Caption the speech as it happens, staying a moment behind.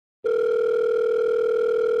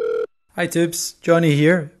Hi Tubes, Johnny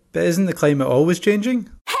here. But isn't the climate always changing?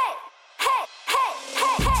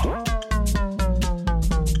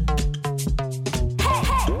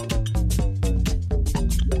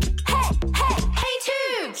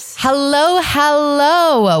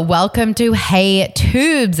 Hello. Welcome to Hey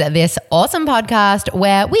Tubes, this awesome podcast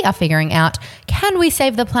where we are figuring out, can we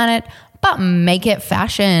save the planet but make it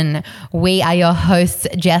fashion? We are your hosts,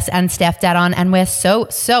 Jess and Steph Dadon, and we're so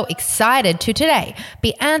excited to today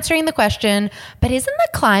be answering the question, but isn't the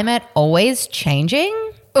climate always changing?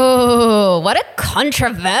 Oh, what a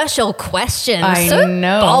controversial question. I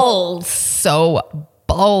know. Bold. So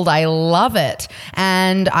bold. I love it.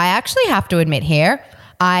 And I actually have to admit here,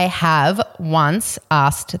 I have once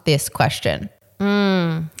asked this question.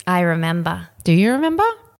 I remember. Do you remember?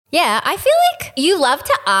 Yeah, I feel like you love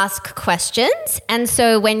to ask questions. And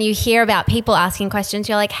so when you hear about people asking questions,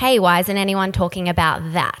 you're like, hey, why isn't anyone talking about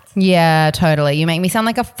that? Yeah, totally. You make me sound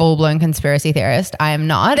like a full-blown conspiracy theorist. I am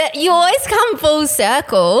not. But you always come full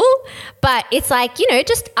circle. But it's like,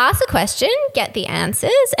 just ask a question, get the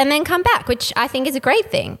answers, and then come back, which I think is a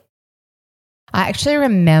great thing. I actually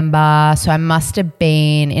remember, so I must have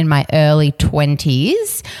been in my early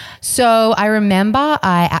 20s. So I remember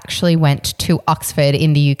I actually went to Oxford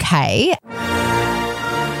in the UK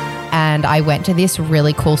and I went to this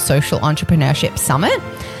really cool social entrepreneurship summit.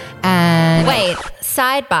 And wait,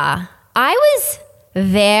 sidebar. I was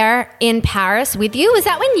there in Paris with you. Was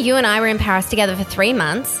that when you and I were in Paris together for 3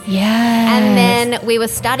 months? Yeah. And then we were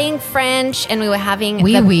studying French and we were having the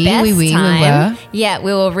best time. We were. Yeah,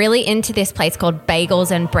 we were really into this place called Bagels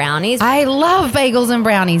and Brownies. I love bagels and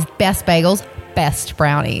brownies. Best bagels, best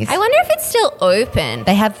brownies. I wonder if it's still open.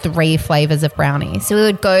 They had 3 flavors of brownies. So we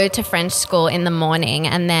would go to French school in the morning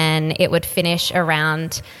and then it would finish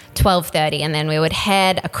around 12:30 and then we would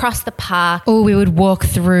head across the park. Oh, we would walk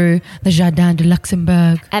through the Jardin de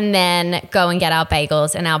Luxembourg. And then go and get our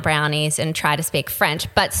bagels and our brownies and try to speak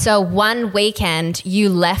French. But so one weekend you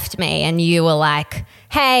left me and you were like,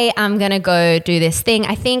 hey, I'm going to go do this thing.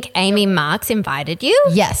 I think Amy Marks invited you.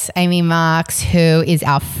 Yes, Amy Marks, who is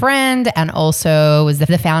our friend and also was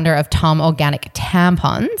the founder of Tom Organic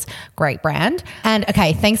Tampons. Great brand. And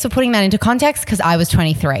okay, thanks for putting that into context because I was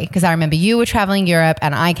 23 because I remember you were traveling Europe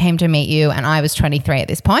and I came to meet you and I was 23 at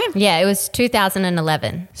this point. Yeah, it was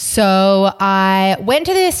 2011. So I went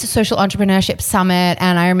to this social entrepreneurship summit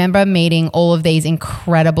and I remember meeting all of these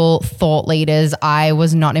incredible thought leaders. I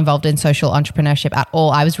was not involved in social entrepreneurship at all.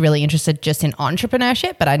 I was really interested just in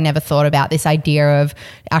entrepreneurship, but I'd never thought about this idea of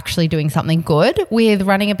actually doing something good with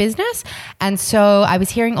running a business. And so I was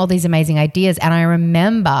hearing all these amazing ideas. And I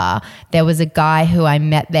remember there was a guy who I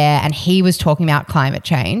met there and he was talking about climate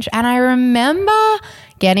change. And I remember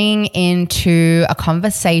getting into a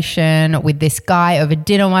conversation with this guy over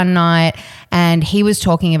dinner one night and he was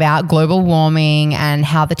talking about global warming and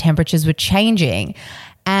how the temperatures were changing.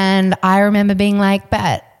 And I remember being like,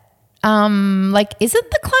 but isn't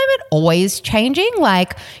the climate always changing? I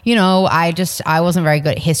wasn't very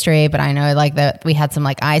good at history, but I know that we had some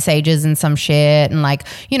ice ages and some shit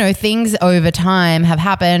and things over time have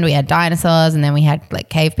happened. We had dinosaurs and then we had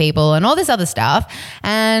cave people and all this other stuff.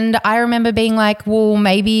 And I remember being like, well,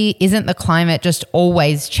 maybe isn't the climate just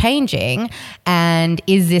always changing? And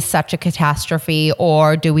is this such a catastrophe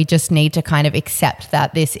or do we just need to kind of accept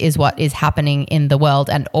that this is what is happening in the world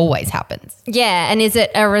and always happens? Yeah. And is it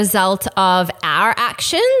a result of our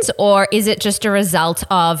actions or is it just a result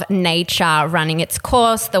of nature running its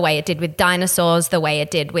course the way it did with dinosaurs, the way it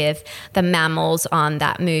did with the mammals on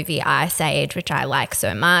that movie Ice Age, which I like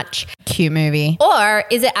so much? Cute movie. Or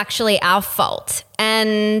is it actually our fault?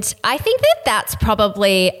 And I think that that's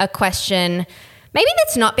probably a question maybe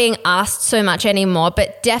that's not being asked so much anymore,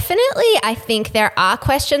 but definitely I think there are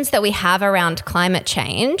questions that we have around climate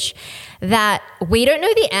change that we don't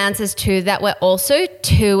know the answers to, that we're also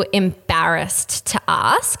too embarrassed to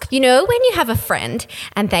ask. When you have a friend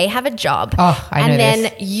and they have a job and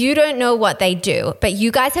then you don't know what they do, but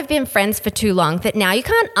you guys have been friends for too long that now you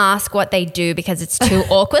can't ask what they do because it's too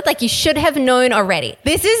awkward. You should have known already.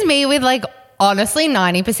 This is me with honestly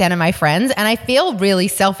 90% of my friends, and I feel really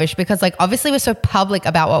selfish because obviously we're so public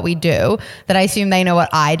about what we do that I assume they know what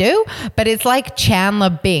I do, but it's like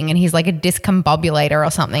Chandler Bing and he's like a discombobulator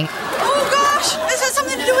or something. Oh gosh, this has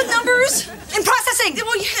something to do with numbers and processing.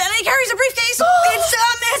 Well, and he carries a briefcase. It has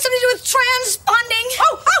something to do with transponding.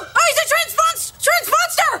 Oh, he's a transponster.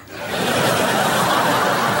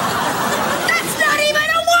 That's not even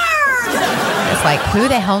a word. It's who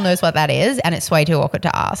the hell knows what that is? And it's way too awkward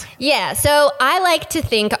to ask. Yeah, so I like to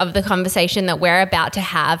think of the conversation that we're about to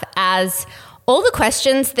have as all the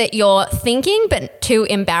questions that you're thinking but too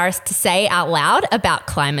embarrassed to say out loud about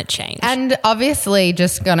climate change. And obviously,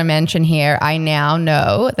 just going to mention here, I now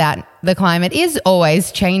know that the climate is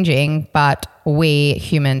always changing, but we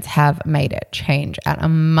humans have made it change at a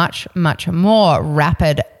much, much more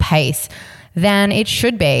rapid pace than it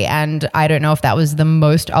should be. And I don't know if that was the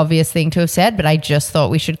most obvious thing to have said, but I just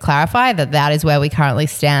thought we should clarify that that is where we currently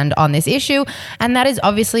stand on this issue. And that is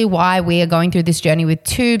obviously why we are going through this journey with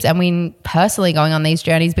Tubes, and we personally going on these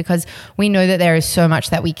journeys, because we know that there is so much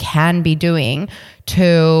that we can be doing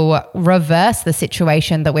to reverse the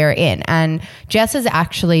situation that we're in. And Jess has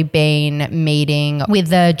actually been meeting with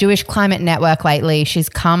the Jewish Climate Network lately. She's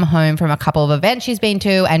come home from a couple of events she's been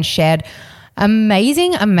to and shared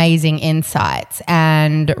amazing insights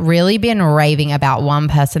and really been raving about one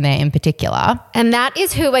person there in particular. And that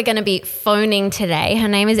is who we're going to be phoning today. Her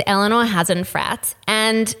name is Eleanor Hasenfratz.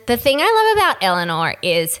 And the thing I love about Eleanor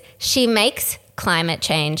is she makes climate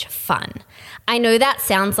change fun. I know that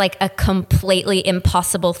sounds like a completely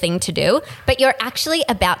impossible thing to do, but you're actually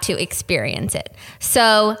about to experience it.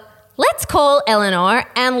 So let's call Eleanor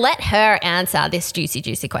and let her answer this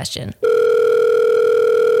juicy question.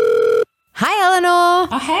 Hi, Eleanor.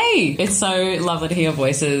 Oh, hey. It's so lovely to hear your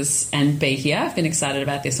voices and be here. I've been excited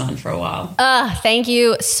about this one for a while. Thank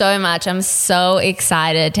you so much. I'm so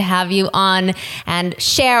excited to have you on and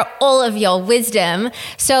share all of your wisdom.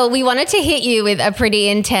 So we wanted to hit you with a pretty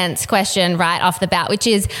intense question right off the bat, which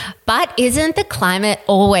is, but isn't the climate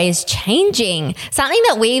always changing? Something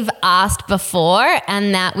that we've asked before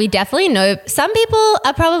and that we definitely know some people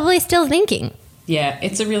are probably still thinking. Yeah,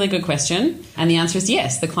 it's a really good question. And the answer is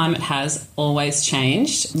yes, the climate has always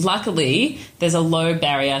changed. Luckily, there's a low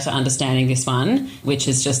barrier to understanding this one, which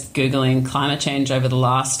is just Googling climate change over the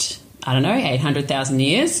last, 800,000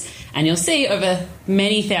 years. And you'll see over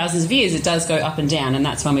many thousands of years, it does go up and down. And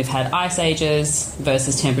that's when we've had ice ages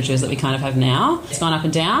versus temperatures that we kind of have now. It's gone up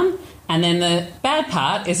and down. And then the bad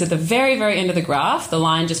part is at the very, very end of the graph, the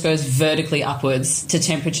line just goes vertically upwards to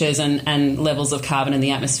temperatures and levels of carbon in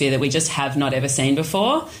the atmosphere that we just have not ever seen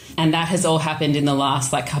before. And that has all happened in the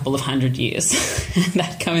last couple of 100 years. And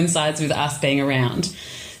that coincides with us being around.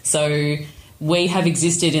 So we have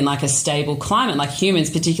existed in a stable climate, like humans,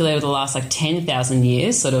 particularly over the last 10,000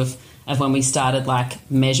 years, sort of when we started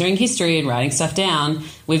measuring history and writing stuff down.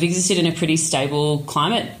 We've existed in a pretty stable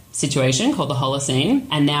climate situation called the Holocene,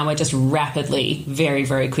 and now we're just rapidly, very,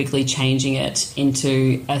 very quickly changing it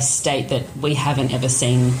into a state that we haven't ever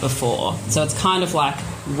seen before. So it's kind of like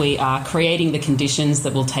we are creating the conditions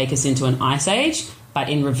that will take us into an ice age, but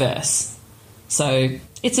in reverse. So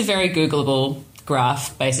it's a very Googleable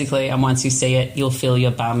graph, basically, and once you see it, you'll feel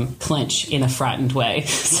your bum clench in a frightened way.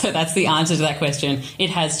 So that's the answer to that question. It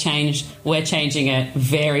has changed. We're changing it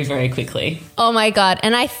very, very quickly. Oh my God.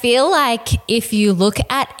 And I feel like if you look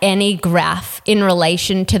at any graph in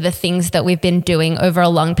relation to the things that we've been doing over a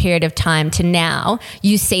long period of time to now,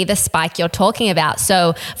 you see the spike you're talking about.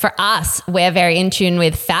 So for us, we're very in tune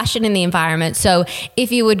with fashion in the environment. So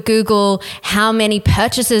if you would Google how many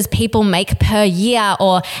purchases people make per year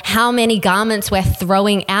or how many garments we're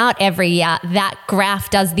throwing out every year, that graph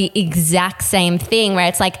does the exact same thing where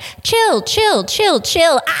it's chill.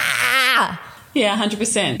 Yeah,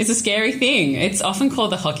 100%. It's a scary thing. It's often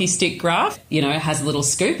called the hockey stick graph. It has a little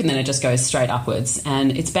scoop and then it just goes straight upwards.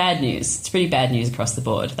 And it's bad news. It's pretty bad news across the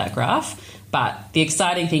board, that graph. But the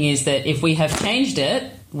exciting thing is that if we have changed it,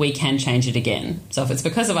 we can change it again. So if it's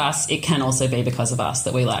because of us, it can also be because of us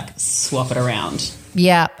that we swap it around.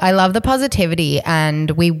 Yeah, I love the positivity,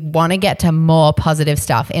 and we want to get to more positive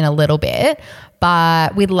stuff in a little bit,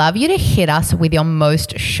 but we'd love you to hit us with your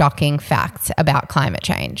most shocking facts about climate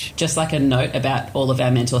change. Just a note about all of our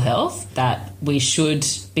mental health, that we should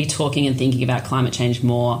be talking and thinking about climate change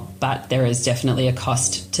more, but there is definitely a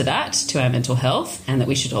cost to that, to our mental health, and that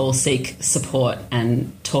we should all seek support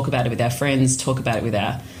and talk about it with our friends, talk about it with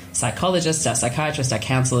our psychologists, our psychiatrists, our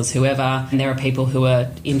counsellors, whoever. And there are people who are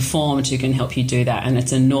informed who can help you do that. And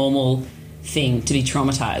it's a normal thing to be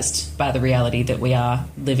traumatised by the reality that we are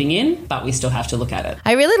living in, but we still have to look at it.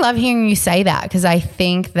 I really love hearing you say that, because I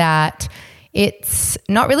think that it's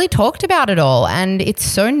not really talked about at all, and it's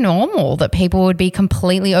so normal that people would be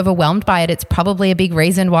completely overwhelmed by it. It's probably a big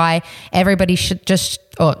reason why everybody should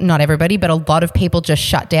or not everybody, but a lot of people just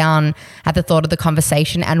shut down at the thought of the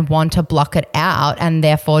conversation and want to block it out, and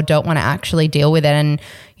therefore don't want to actually deal with it and,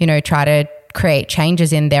 try to create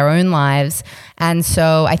changes in their own lives. And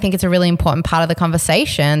so I think it's a really important part of the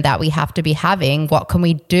conversation that we have to be having. What can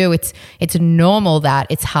we do? It's normal that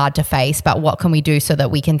it's hard to face, but what can we do so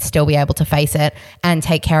that we can still be able to face it and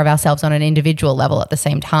take care of ourselves on an individual level at the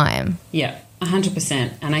same time? Yeah.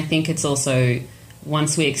 100%. And I think it's also,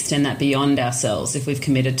 once we extend that beyond ourselves, if we've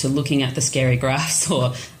committed to looking at the scary graphs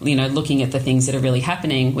or, looking at the things that are really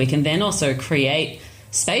happening, we can then also create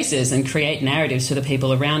spaces and create narratives for the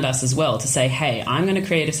people around us as well to say, hey, I'm going to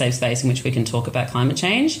create a safe space in which we can talk about climate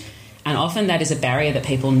change. And often that is a barrier that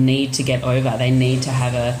people need to get over. They need to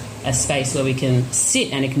have a space where we can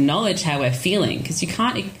sit and acknowledge how we're feeling, because you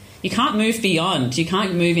can't move beyond. You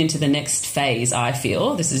can't move into the next phase, I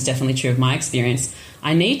feel. This is definitely true of my experience.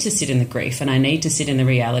 I need to sit in the grief and I need to sit in the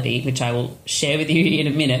reality, which I will share with you in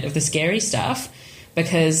a minute, of the scary stuff,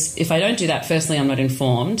 because if I don't do that, firstly, I'm not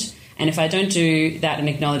informed. And if I don't do that and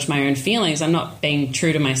acknowledge my own feelings, I'm not being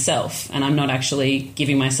true to myself, and I'm not actually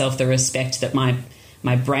giving myself the respect that my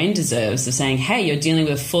brain deserves, of saying, hey, you're dealing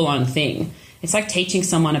with a full-on thing. It's like teaching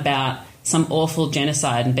someone about some awful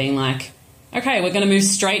genocide and being like, okay, we're going to move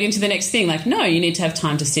straight into the next thing. Like, no, you need to have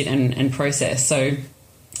time to sit and process. So,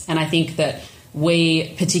 and I think that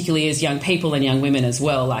we, particularly as young people and young women as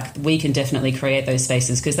well, like, we can definitely create those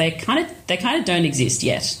spaces, because they kind of don't exist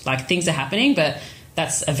yet. Like, things are happening, but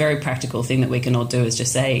that's a very practical thing that we can all do, is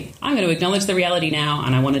just say, I'm going to acknowledge the reality now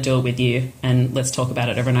and I want to do it with you, and let's talk about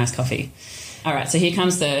it over a nice coffee. All right, so here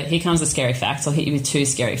comes the scary facts. I'll hit you with 2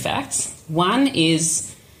 scary facts. One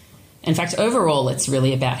is, in fact, overall, it's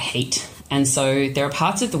really about heat. And so there are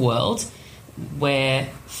parts of the world where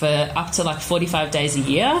for up to like 45 days a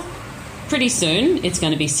year, pretty soon it's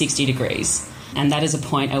going to be 60 degrees. And that is a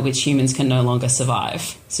point at which humans can no longer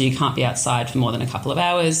survive. So you can't be outside for more than a couple of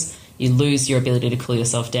hours. You lose your ability to cool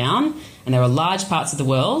yourself down. And there are large parts of the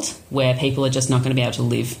world where people are just not going to be able to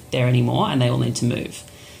live there anymore, and they will need to move.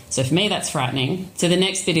 So for me, that's frightening. So the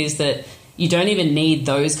next bit is that you don't even need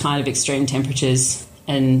those kind of extreme temperatures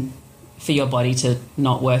and for your body to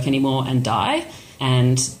not work anymore and die.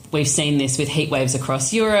 And we've seen this with heat waves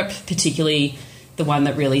across Europe, particularly the one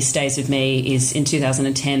that really stays with me is in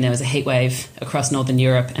 2010, there was a heat wave across Northern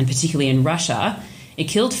Europe, and particularly in Russia. It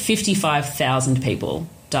killed 55,000 people,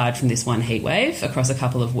 died from this one heat wave across a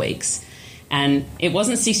couple of weeks. And it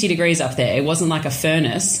wasn't 60 degrees up there. It wasn't like a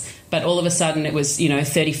furnace, but all of a sudden it was,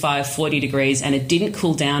 35, 40 degrees, and it didn't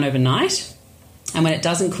cool down overnight. And when it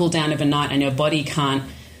doesn't cool down overnight and your body can't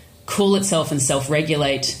cool itself and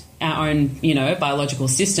self-regulate our own, biological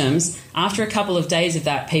systems, after a couple of days of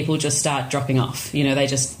that, people just start dropping off. We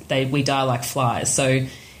die like flies. So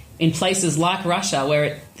in places like Russia,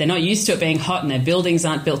 where they're not used to it being hot and their buildings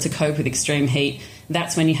aren't built to cope with extreme heat,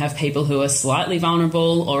 that's when you have people who are slightly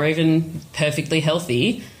vulnerable or even perfectly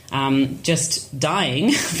healthy just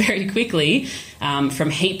dying very quickly from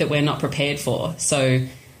heat that we're not prepared for. So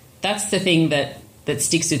that's the thing that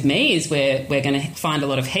sticks with me, is we're going to find a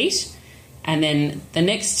lot of heat. And then the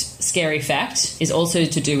next scary fact is also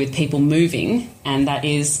to do with people moving, and that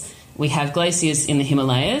is we have glaciers in the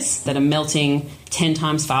Himalayas that are melting 10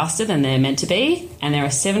 times faster than they're meant to be, and there are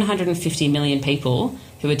 750 million people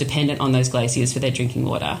who are dependent on those glaciers for their drinking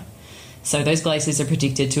water. So those glaciers are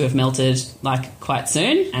predicted to have melted quite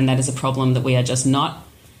soon, and that is a problem that we are just not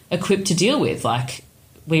equipped to deal with.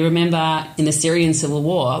 We remember in the Syrian civil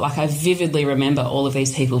war, I vividly remember all of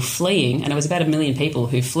these people fleeing, and it was about 1 million people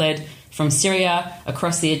who fled from Syria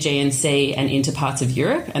across the Aegean Sea and into parts of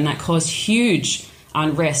Europe, and that caused huge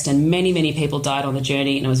unrest, and many, many people died on the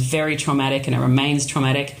journey, and it was very traumatic, and it remains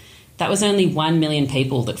traumatic. That was only 1 million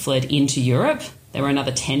people that fled into Europe. There were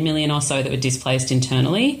another 10 million or so that were displaced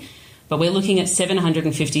internally, but we're looking at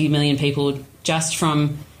 750 million people just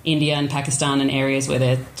from India and Pakistan and areas where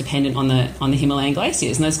they're dependent on the Himalayan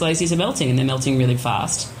glaciers, and those glaciers are melting, and they're melting really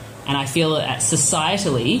fast. And I feel that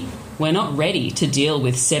societally, we're not ready to deal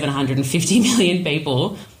with 750 million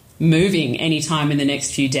people moving anytime in the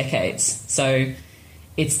next few decades. So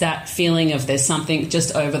it's that feeling of there's something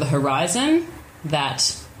just over the horizon,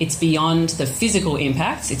 that it's beyond the physical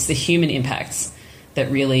impacts, it's the human impacts that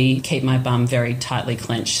really keep my bum very tightly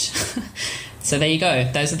clenched. So there you go.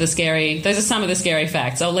 Those are some of the scary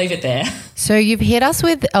facts. I'll leave it there. So you've hit us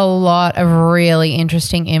with a lot of really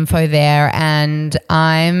interesting info there, and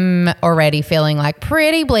I'm already feeling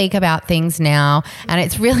pretty bleak about things now. And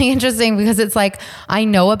it's really interesting because it's I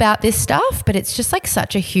know about this stuff, but it's just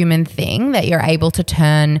such a human thing that you're able to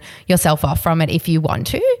turn yourself off from it if you want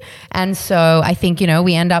to. And so I think,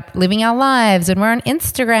 we end up living our lives, and we're on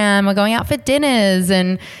Instagram, we're going out for dinners,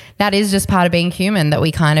 and that is just part of being human, that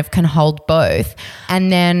we kind of can hold both.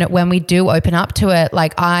 And then when we do open up to it,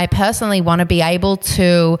 I personally want to be able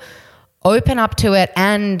to open up to it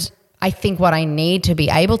and I think what I need to be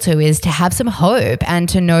able to is to have some hope and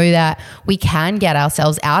to know that we can get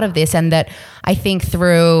ourselves out of this, and that I think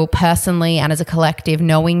through personally and as a collective,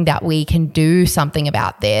 knowing that we can do something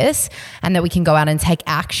about this and that we can go out and take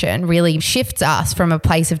action really shifts us from a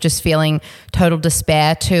place of just feeling total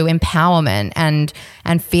despair to empowerment and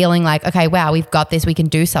feeling like, okay, wow, we've got this, we can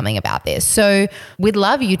do something about this. So we'd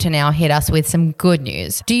love you to now hit us with some good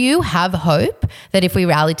news. Do you have hope that if we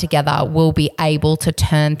rally together, we'll be able to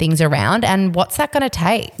turn things around, and what's that going to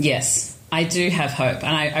take? Yes, I do have hope.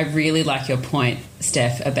 And I really like your point,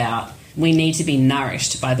 Steph, about we need to be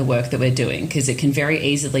nourished by the work that we're doing, because it can very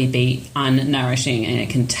easily be unnourishing and it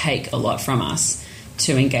can take a lot from us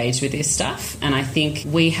to engage with this stuff. And I think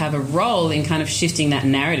we have a role in kind of shifting that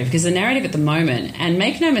narrative, because the narrative at the moment, and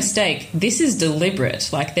make no mistake, this is deliberate.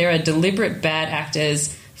 Like, there are deliberate bad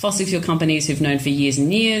actors, fossil fuel companies who've known for years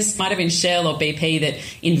and years, might have been Shell or BP that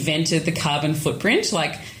invented the carbon footprint.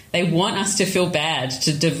 Like, they want us to feel bad,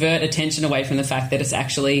 to divert attention away from the fact that it's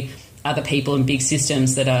actually other people and big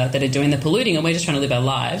systems that are doing the polluting, and we're just trying to live our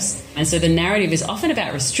lives. And so the narrative is often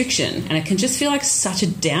about restriction, and it can just feel like such a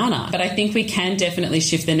downer. But I think we can definitely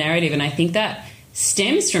shift the narrative, and I think that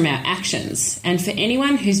stems from our actions. And for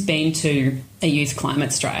anyone who's been to a youth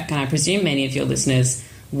climate strike, and I presume many of your listeners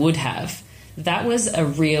would have, that was a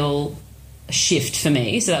real shift for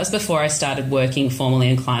me. So that was before I started working formally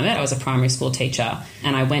in climate. I was a primary school teacher,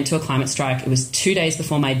 and I went to a climate strike. It was 2 days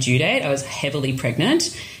before my due date. I was heavily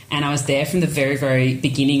pregnant, and I was there from the very, very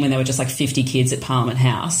beginning when there were just like 50 kids at Parliament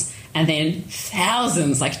House. And then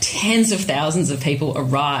thousands, like tens of thousands of people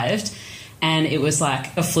arrived, and it was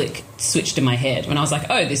like a flick switched in my head when I was like,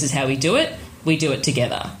 oh, this is how we do it. We do it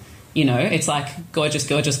together. You know, it's like gorgeous,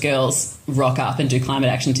 gorgeous girls rock up and do climate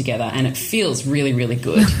action together, and it feels really, really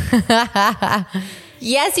good.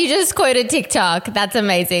 Yes, you just quoted TikTok. That's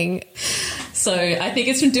amazing. So I think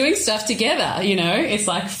it's from doing stuff together, you know. It's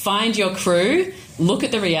like find your crew, look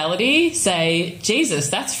at the reality, say, Jesus,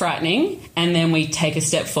 that's frightening, and then we take a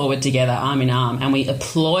step forward together, arm in arm, and we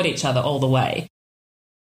applaud each other all the way.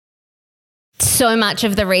 So much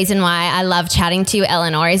of the reason why I love chatting to you,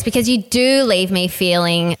 Eleanor, is because you do leave me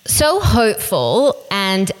feeling so hopeful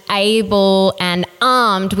and able and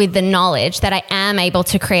armed with the knowledge that I am able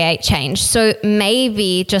to create change. So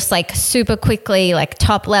maybe just like super quickly, like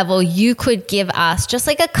top level, you could give us just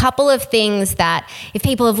like a couple of things that if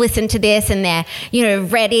people have listened to this and they're, you know,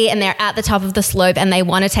 ready and they're at the top of the slope and they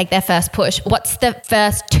want to take their first push, what's the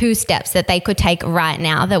first 2 steps that they could take right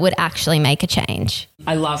now that would actually make a change?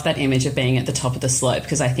 I love that image of being at the top of the slope,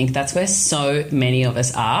 because I think that's where so many of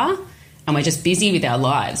us are, and we're just busy with our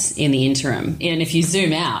lives in the interim. And if you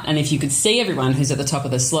zoom out and if you could see everyone who's at the top of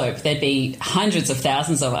the slope, there'd be hundreds of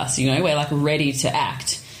thousands of us, you know, we're like ready to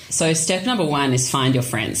act. So step number 1 is find your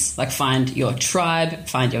friends, like find your tribe,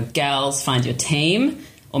 find your gals, find your team,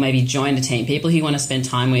 or maybe join a team, people who you want to spend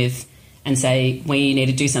time with and say, we need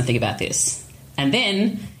to do something about this. And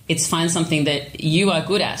then it's find something that you are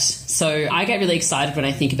good at. So I get really excited when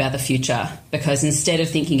I think about the future, because instead of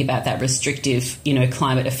thinking about that restrictive, you know,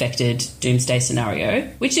 climate affected doomsday scenario,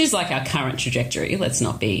 which is like our current trajectory, let's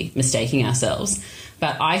not be mistaking ourselves,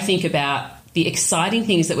 but I think about the exciting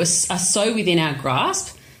things that are so within our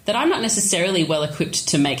grasp that I'm not necessarily well equipped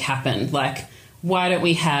to make happen. Like, why don't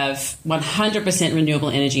we have 100% renewable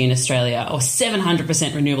energy in Australia, or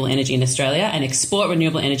 700% renewable energy in Australia, and export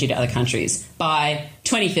renewable energy to other countries by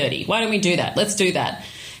 2030? Why don't we do that? Let's do that.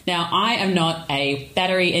 Now, I am not a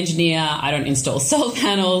battery engineer. I don't install solar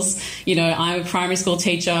panels. You know, I'm a primary school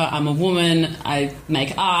teacher. I'm a woman. I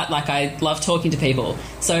make art. Like, I love talking to people.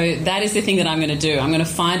 So that is the thing that I'm going to do. I'm going to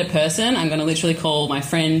find a person. I'm going to literally call my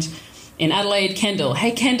friend in Adelaide, Kendall.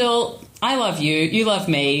 Hey, Kendall, I love you. You love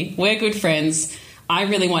me. We're good friends. I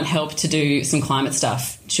really want help to do some climate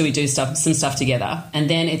stuff. Should we do some stuff together? And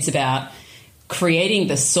then it's about creating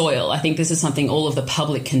the soil. I think this is something all of the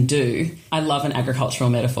public can do. I love an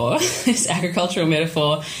agricultural metaphor. This agricultural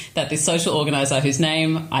metaphor that this social organiser, whose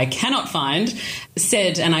name I cannot find,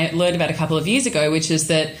 said, and I learned about a couple of years ago, which is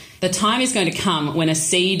that the time is going to come when a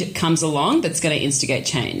seed comes along that's going to instigate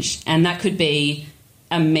change. And that could be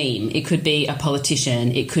a meme, it could be a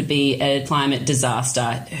politician, it could be a climate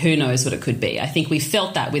disaster, who knows what it could be. I think we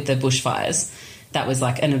felt that with the bushfires. That was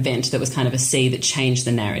like an event that was kind of a seed that changed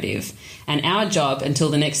the narrative. And our job until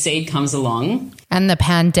the next seed comes along. And the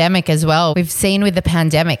pandemic as well. We've seen with the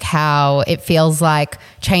pandemic how it feels like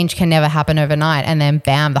change can never happen overnight, and then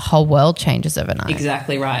bam, the whole world changes overnight.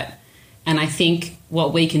 Exactly right. And I think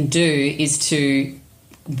what we can do is to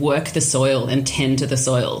work the soil and tend to the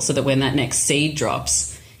soil so that when that next seed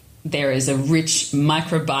drops, there is a rich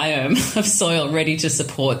microbiome of soil ready to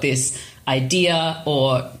support this idea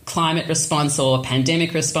or climate response or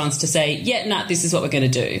pandemic response to say, yeah, no, this is what we're going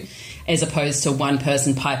to do, as opposed to one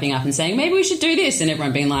person piping up and saying, maybe we should do this, and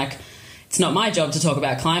everyone being like, it's not my job to talk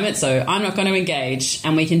about climate, so I'm not going to engage.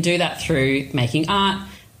 And we can do that through making art,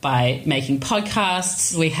 by making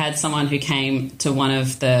podcasts. We had someone who came to one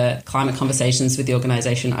of the climate conversations with the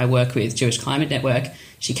organisation I work with, Jewish Climate Network.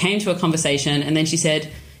 She came to a conversation and then she said,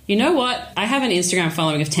 you know what? I have an Instagram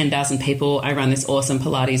following of 10,000 people. I run this awesome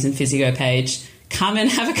Pilates and physio page. Come and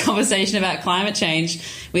have a conversation about climate change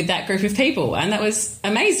with that group of people. And that was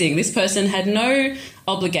amazing. This person had no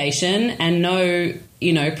obligation and no,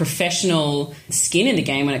 professional skin in the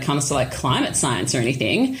game when it comes to like climate science or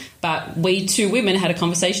anything. But we two women had a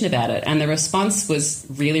conversation about it, and the response was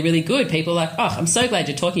really, really good. People were like, oh, I'm so glad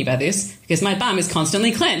you're talking about this because my bum is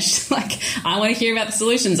constantly clenched. Like, I want to hear about the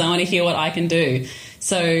solutions. I want to hear what I can do.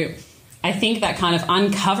 So I think that kind of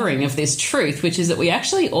uncovering of this truth, which is that we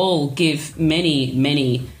actually all give many,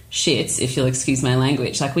 many shits, if you'll excuse my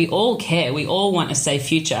language. Like, we all care. We all want a safe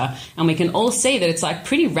future. And we can all see that it's like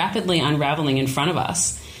pretty rapidly unraveling in front of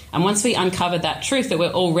us. And once we uncover that truth that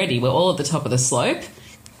we're all at the top of the slope,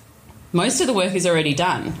 most of the work is already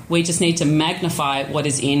done. We just need to magnify what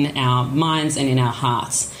is in our minds and in our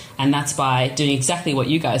hearts. And that's by doing exactly what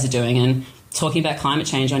you guys are doing and talking about climate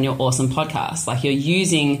change on your awesome podcast. Like, you're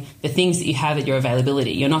using the things that you have at your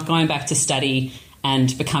availability. You're not going back to study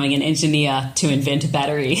and becoming an engineer to invent a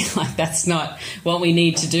battery. Like, that's not what we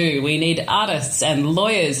need to do. We need artists and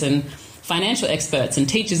lawyers and financial experts and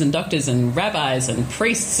teachers and doctors and rabbis and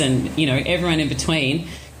priests and, everyone in between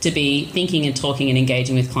to be thinking and talking and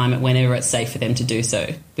engaging with climate whenever it's safe for them to do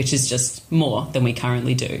so, which is just more than we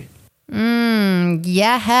currently do.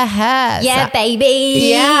 Yeah, baby.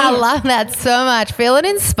 Yeah, I love that so much. Feeling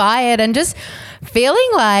inspired and just feeling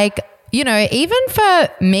like, even for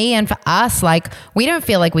me and for us, like, we don't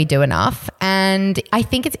feel like we do enough. And I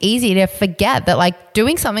think it's easy to forget that, like,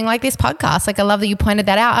 doing something like this podcast, like, I love that you pointed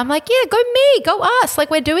that out. I'm like, yeah, go me, go us. Like,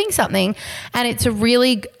 we're doing something. And it's a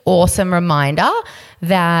really awesome reminder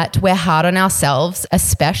that we're hard on ourselves,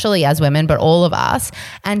 especially as women, but all of us.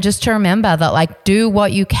 And just to remember that, like, do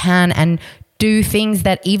what you can and do things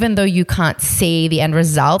that even though you can't see the end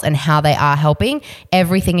result and how they are helping,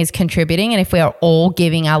 everything is contributing. And if we are all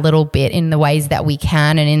giving our little bit in the ways that we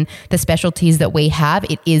can and in the specialties that we have,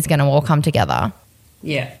 it is going to all come together.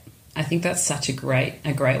 Yeah, I think that's such a great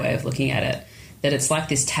way of looking at it, that it's like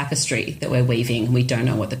this tapestry that we're weaving and we don't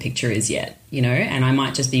know what the picture is yet, and I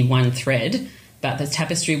might just be one thread, but the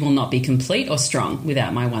tapestry will not be complete or strong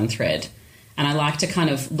without my one thread. And I like to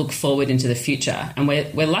kind of look forward into the future. And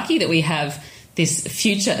we're lucky that we have this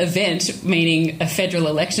future event, meaning a federal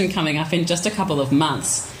election coming up in just a couple of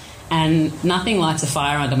months. And nothing lights a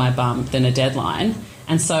fire under my bum than a deadline.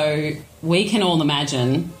 And so we can all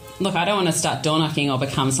imagine, look, I don't want to start door knocking or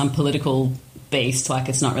become some political beast, like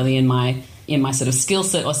it's not really in my sort of skill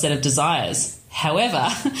set or set of desires. However,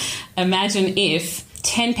 imagine if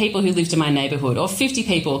 10 people who lived in my neighbourhood or 50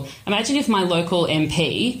 people, imagine if my local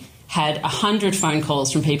MP had 100 phone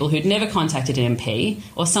calls from people who'd never contacted an MP,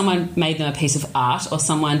 or someone made them a piece of art, or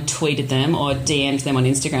someone tweeted them or DM'd them on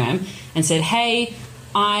Instagram and said, hey,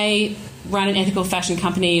 I run an ethical fashion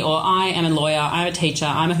company, or I am a lawyer, I'm a teacher,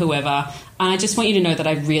 I'm a whoever, and I just want you to know that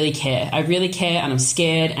I really care. I really care, and I'm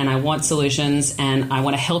scared, and I want solutions, and I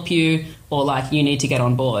want to help you, or like, you need to get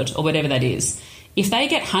on board, or whatever that is. If they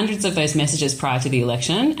get hundreds of those messages prior to the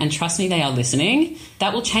election, and trust me, they are listening,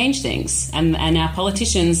 that will change things. And our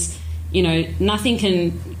politicians, nothing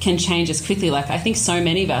can change as quickly. Like, I think so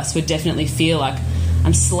many of us would definitely feel like,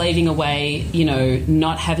 I'm slaving away,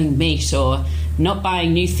 not having meat or not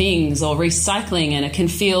buying new things or recycling, and it can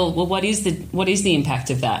feel, well, what is the impact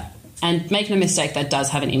of that? And make no mistake, that does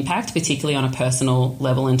have an impact, particularly on a personal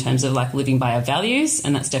level in terms of like living by our values.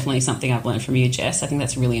 And that's definitely something I've learned from you, Jess. I think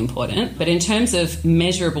that's really important. But in terms of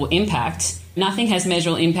measurable impact, nothing has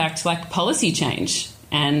measurable impact like policy change.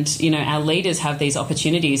 And, our leaders have these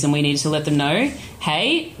opportunities and we need to let them know,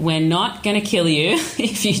 hey, we're not going to kill you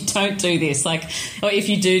if you don't do this, or if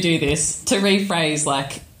you do this. To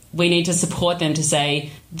rephrase, we need to support them to say,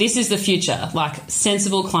 this is the future,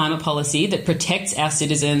 sensible climate policy that protects our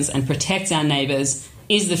citizens and protects our neighbours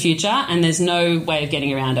is the future, and there's no way of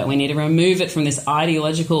getting around it. We need to remove it from this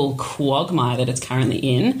ideological quagmire that it's currently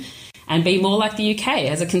in and be more like the UK.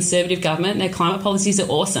 As a Conservative government, their climate policies are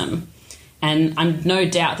awesome. And I'm no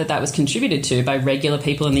doubt that was contributed to by regular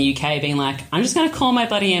people in the UK being like, I'm just going to call my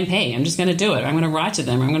bloody MP. I'm just going to do it. I'm going to write to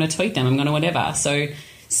them. I'm going to tweet them. I'm going to whatever.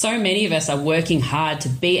 So many of us are working hard to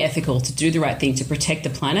be ethical, to do the right thing, to protect the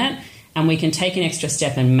planet. And we can take an extra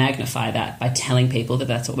step and magnify that by telling people that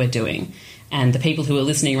that's what we're doing. And the people who are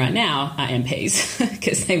listening right now are MPs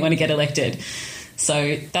because they want to get elected.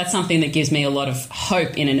 So that's something that gives me a lot of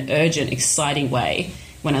hope in an urgent, exciting way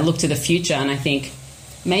when I look to the future, and I think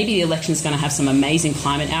maybe the election is going to have some amazing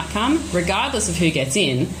climate outcome, regardless of who gets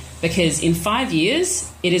in, because in 5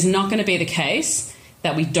 years, it is not going to be the case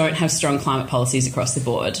that we don't have strong climate policies across the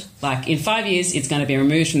board. Like, in 5 years, it's going to be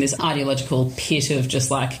removed from this ideological pit of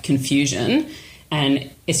just like confusion,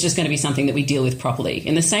 and it's just going to be something that we deal with properly.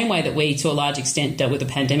 In the same way that we, to a large extent, dealt with the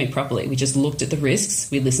pandemic properly. We just looked at the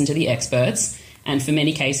risks, we listened to the experts, and for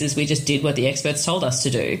many cases, we just did what the experts told us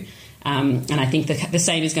to do. And I think the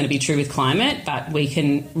same is going to be true with climate, but we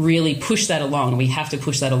can really push that along. We have to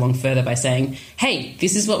push that along further by saying, hey,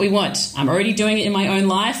 this is what we want. I'm already doing it in my own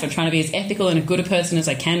life. I'm trying to be as ethical and a good a person as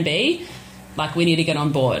I can be. Like, we need to get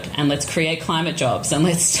on board and let's create climate jobs and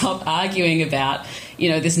let's stop arguing about,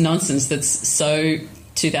 this nonsense that's so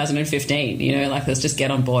 2015, like, let's just get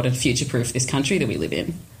on board and future-proof this country that we live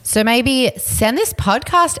in. So maybe send this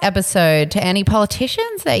podcast episode to any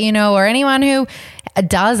politicians that you know, or anyone who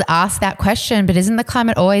does ask that question, but isn't the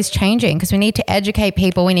climate always changing? Because we need to educate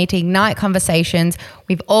people. We need to ignite conversations.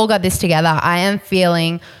 We've all got this together. I am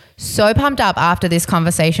feeling so pumped up after this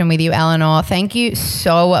conversation with you, Eleanor. Thank you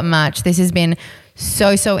so much. This has been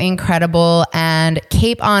so incredible, and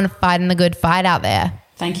keep on fighting the good fight out there.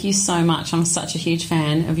 Thank you so much. I'm such a huge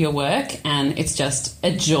fan of your work, and it's just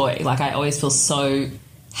a joy. Like, I always feel so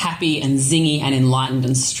happy and zingy and enlightened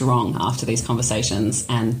and strong after these conversations,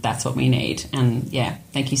 and that's what we need. And yeah,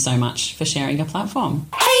 thank you so much for sharing your platform.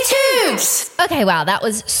 Hey Tubes! Okay, wow, that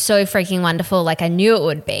was so freaking wonderful. Like, I knew it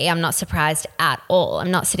would be. I'm not surprised at all.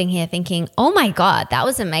 I'm not sitting here thinking, oh my God, that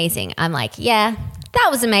was amazing. I'm like, yeah, that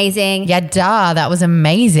was amazing. Yeah, duh, that was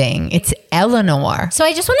amazing. It's Eleanor. So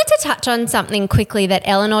I just wanted to touch on something quickly that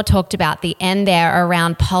Eleanor talked about at the end there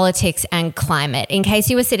around politics and climate. In case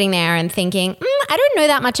you were sitting there and thinking, I don't know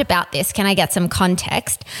that much about this. Can I get some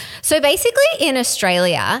context? So basically in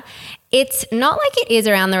Australia, it's not like it is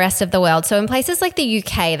around the rest of the world. So in places like the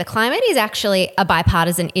UK, the climate is actually a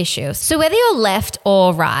bipartisan issue. So whether you're left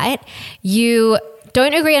or right, you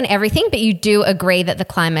don't agree on everything, but you do agree that the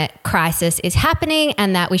climate crisis is happening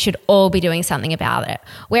and that we should all be doing something about it.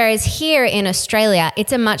 Whereas here in Australia,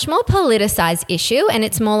 it's a much more politicized issue, and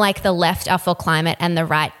it's more like the left are for climate and the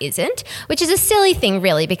right isn't, which is a silly thing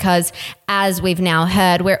really, because as we've now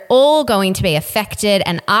heard, we're all going to be affected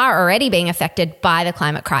and are already being affected by the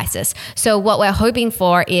climate crisis. So what we're hoping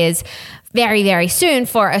for is very, very soon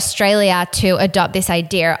for Australia to adopt this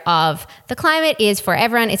idea of the climate is for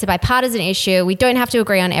everyone. It's a bipartisan issue. We don't have to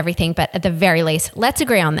agree on everything, but at the very least, let's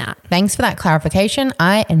agree on that. Thanks for that clarification.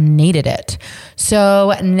 I needed it.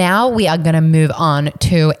 So now we are going to move on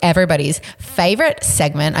to everybody's favorite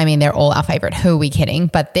segment. I mean, they're all our favorite. Who are we kidding?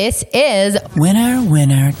 But this is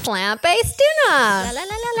Winner. Plant-based dinner. La, la,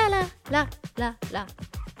 la, la, la, la, la.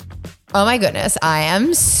 Oh my goodness, I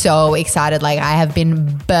am so excited. Like, I have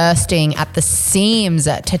been bursting at the seams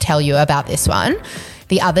to tell you about this one.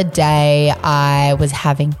 The other day, I was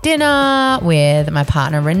having dinner with my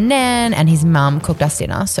partner, Renan, and his mum cooked us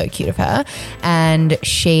dinner. So cute of her. And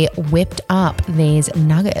she whipped up these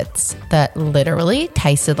nuggets that literally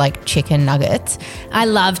tasted like chicken nuggets. I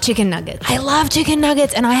love chicken nuggets.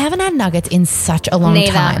 And I haven't had nuggets in such a long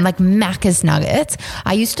time. Like Macca's nuggets.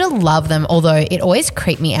 I used to love them, although it always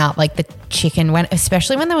creeped me out, like the chicken,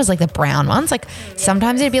 especially when there was like the brown ones. Like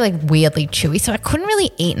sometimes it'd be like weirdly chewy. So I couldn't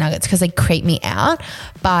really eat nuggets because they creep me out.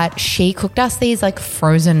 But she cooked us these like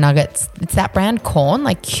frozen nuggets. It's that brand Quorn,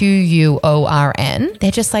 like Quorn. They're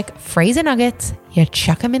just like freezer nuggets. You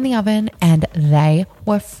chuck them in the oven and they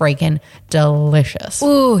were freaking delicious.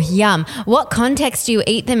 Ooh, yum. What context do you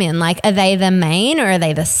eat them in? Like, are they the main or are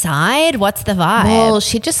they the side? What's the vibe? Well,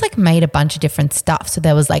 she just like made a bunch of different stuff. So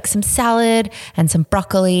there was like some salad and some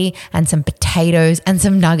broccoli and some potatoes and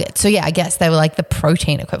some nuggets. So yeah, I guess they were like the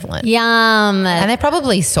protein equivalent. Yum. And they're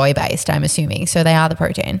probably soy-based, I'm assuming. So they are the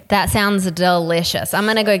protein. That sounds delicious. I'm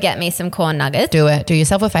going to go get me some corn nuggets. Do it. Do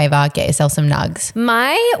yourself a favor. Get yourself some nugs.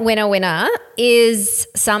 My winner is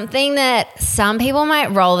something that some people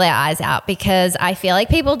might roll their eyes out because I feel like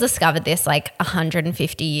people discovered this like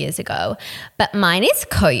 150 years ago. But mine is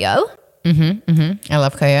Koyo. I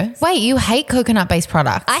love Koyo. Wait, you hate coconut-based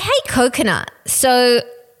products? I hate coconut. So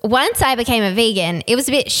once I became a vegan, it was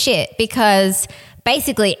a bit shit because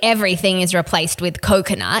basically everything is replaced with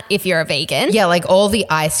coconut if you're a vegan. Yeah, like all the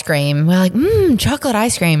ice cream. We're like, chocolate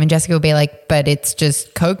ice cream. And Jessica will be like, but it's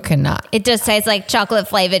just coconut. It just tastes like chocolate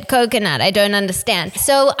flavored coconut. I don't understand.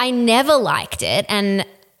 So I never liked it. And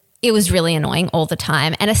it was really annoying all the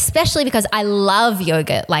time. And especially because I love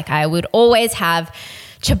yogurt. Like I would always have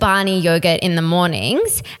Chobani yogurt in the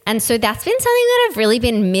mornings. And so that's been something that I've really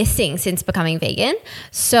been missing since becoming vegan.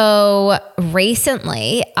 So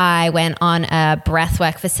recently I went on a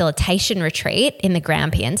breathwork facilitation retreat in the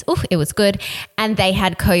Grampians. Ooh, it was good. And they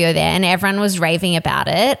had Koyo there and everyone was raving about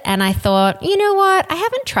it. And I thought, you know what? I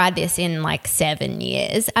haven't tried this in like 7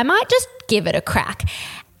 years. I might just give it a crack.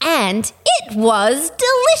 And it was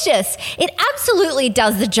delicious. It absolutely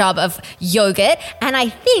does the job of yogurt. And I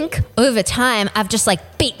think over time, I've just like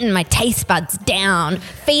beaten my taste buds down,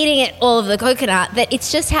 feeding it all of the coconut, that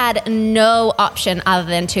it's just had no option other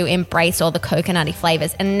than to embrace all the coconutty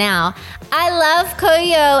flavors. And now I love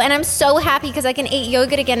Koyo and I'm so happy because I can eat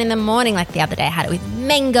yogurt again in the morning. Like the other day I had it with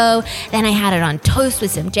mango, then I had it on toast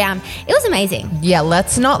with some jam. It was amazing. Yeah,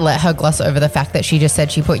 let's not let her gloss over the fact that she just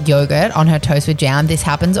said she put yogurt on her toast with jam. This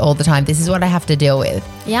happens all the time. This is what I have to deal with.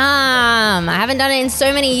 Yum. I haven't done it in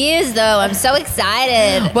so many years though. I'm so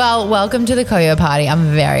excited. Well, welcome to the Koyo party.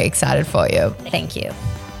 I'm very excited for you. Thank you.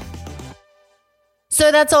 So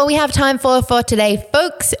that's all we have time for today,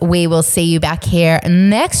 folks. We will see you back here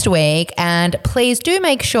next week. And please do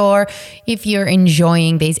make sure, if you're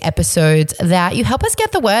enjoying these episodes, that you help us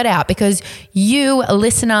get the word out, because you, a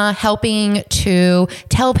listener, helping to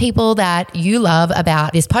tell people that you love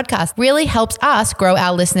about this podcast really helps us grow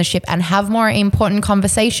our listenership and have more important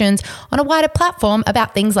conversations on a wider platform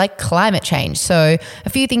about things like climate change. So a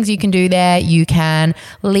few things you can do there. You can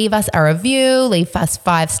leave us a review, leave us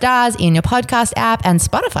 5 stars in your podcast app, and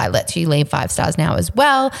Spotify lets you leave 5 stars now as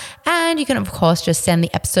well. And you can, of course, just send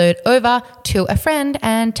the episode over to a friend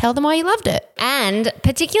and tell them why you loved it. And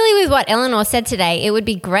particularly with what Eleanor said today, it would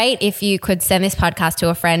be great if you could send this podcast to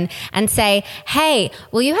a friend and say, hey,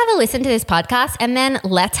 will you have a listen to this podcast? And then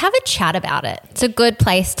let's have a chat about it. It's a good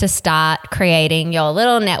place to start creating your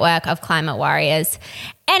little network of climate warriors.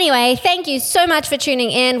 Anyway, thank you so much for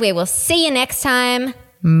tuning in. We will see you next time.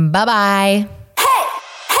 Bye-bye.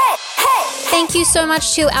 Thank you so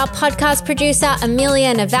much to our podcast producer,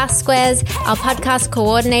 Amelia Navasquez, our podcast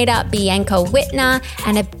coordinator, Bianca Whitner,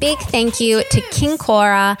 and a big thank you to King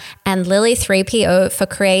Cora and Lily 3PO for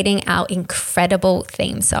creating our incredible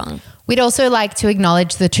theme song. We'd also like to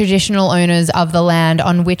acknowledge the traditional owners of the land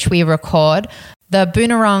on which we record, the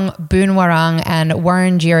Boonwurrung, Boonwurrung and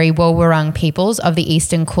Wurundjeri Woi-wurrung peoples of the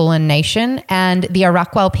Eastern Kulin Nation and the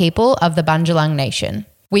Arakwal people of the Bundjalung Nation.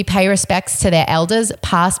 We pay respects to their elders,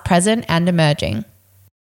 past, present, and emerging.